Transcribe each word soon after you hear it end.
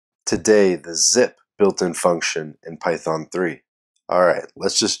Today, the zip built-in function in Python 3. Alright,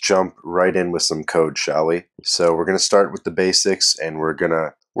 let's just jump right in with some code, shall we? So we're going to start with the basics and we're going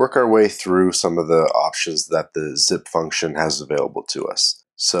to work our way through some of the options that the zip function has available to us.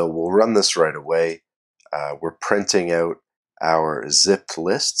 So we'll run this right away. We're printing out our zipped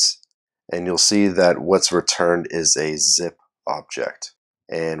lists, and you'll see that what's returned is a zip object.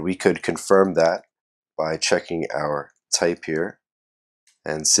 And we could confirm that by checking our type here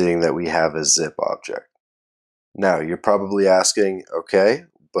and seeing that we have a zip object. Now you're probably asking, okay,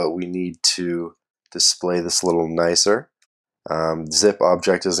 but we need to display this a little nicer. Zip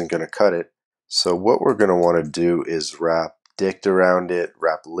object isn't going to cut it. So what we're going to want to do is wrap dict around it,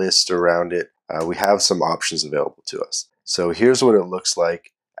 wrap list around it. We have some options available to us. So here's what it looks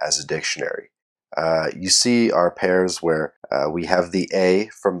like as a dictionary. You see our pairs where we have the A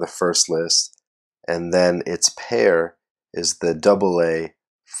from the first list, and then its pair is the double A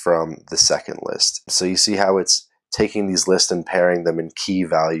from the second list. So you see how it's taking these lists and pairing them in key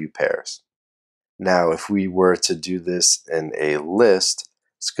value pairs. Now, if we were to do this in a list,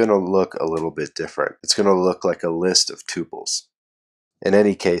 it's going to look a little bit different. It's going to look like a list of tuples. In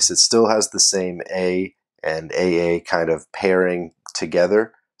any case, it still has the same A and AA kind of pairing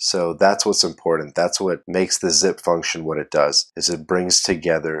together. So that's what's important. That's what makes the zip function what it does, is it brings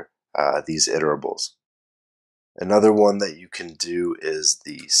together these iterables. Another one that you can do is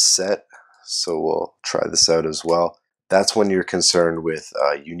the set. So we'll try this out as well. That's when you're concerned with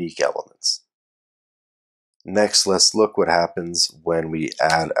unique elements. Next, let's look what happens when we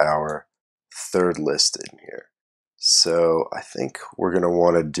add our third list in here. So I think we're going to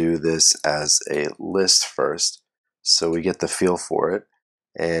want to do this as a list first, so we get the feel for it.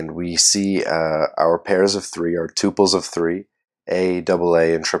 And we see our pairs of three, our tuples of three, A, double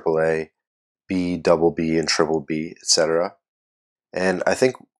A, and triple A, B, double B, and triple B, etc. And I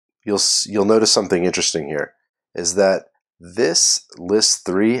think you'll notice something interesting here, is that this list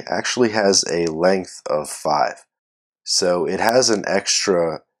 3 actually has a length of 5. So it has an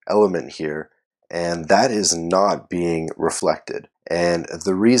extra element here, and that is not being reflected. And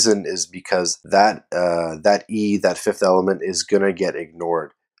the reason is because that E, that fifth element, is going to get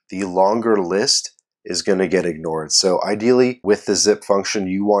ignored. The longer list is going to get ignored. So ideally, with the zip function,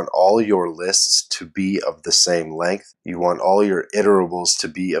 you want all your lists to be of the same length. You want all your iterables to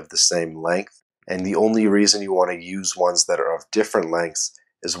be of the same length. And the only reason you want to use ones that are of different lengths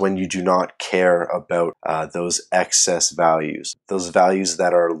is when you do not care about those excess values, those values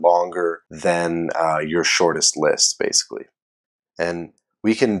that are longer than your shortest list, basically. And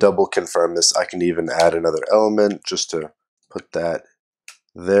we can double confirm this. I can even add another element just to put that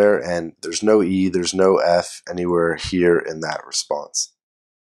there, and there's no E, there's no F anywhere here in that response.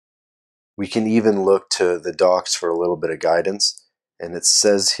 We can even look to the docs for a little bit of guidance, and it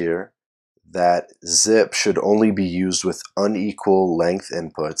says here that zip should only be used with unequal length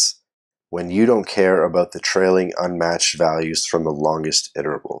inputs when you don't care about the trailing unmatched values from the longest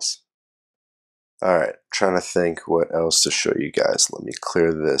iterables. Alright, trying to think what else to show you guys. Let me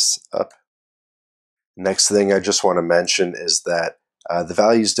clear this up. Next thing I just want to mention is that the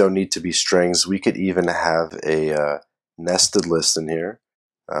values don't need to be strings. We could even have a nested list in here.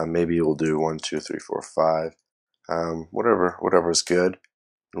 Maybe we'll do 1, 2, 3, 4, 5. Whatever's good.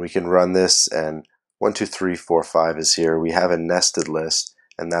 And we can run this, and 1, 2, 3, 4, 5 is here. We have a nested list,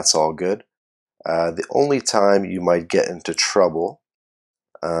 and that's all good. The only time you might get into trouble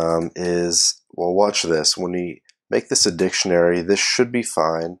is, well, watch this. When we make this a dictionary, this should be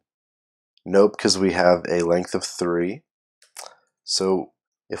fine. Nope, because we have a length of 3. So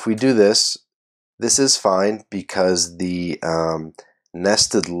if we do this, this is fine because the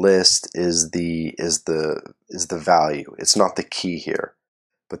nested list is the value. It's not the key here.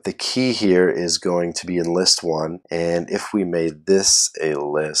 But the key here is going to be in list 1, and if we made this a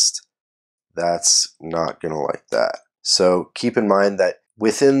list, that's not going to like that. So keep in mind that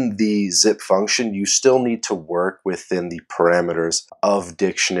within the zip function, you still need to work within the parameters of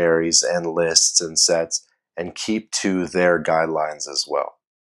dictionaries and lists and sets, and keep to their guidelines as well.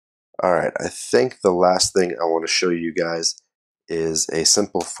 Alright, I think the last thing I want to show you guys is a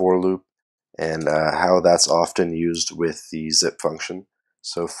simple for loop and how that's often used with the zip function.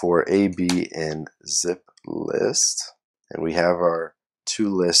 So for AB in zip list, and we have our two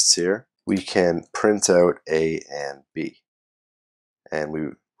lists here, we can print out A and B. And we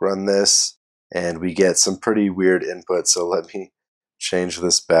run this, and we get some pretty weird input, so let me change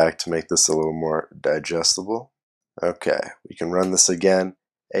this back to make this a little more digestible. Okay, we can run this again.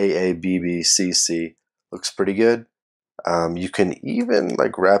 AABBCC looks pretty good. You can even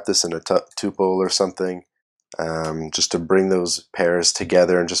like wrap this in a tuple or something, just to bring those pairs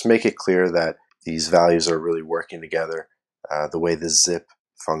together and just make it clear that these values are really working together the way the zip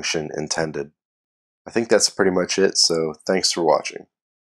function intended. I think that's pretty much it, so thanks for watching.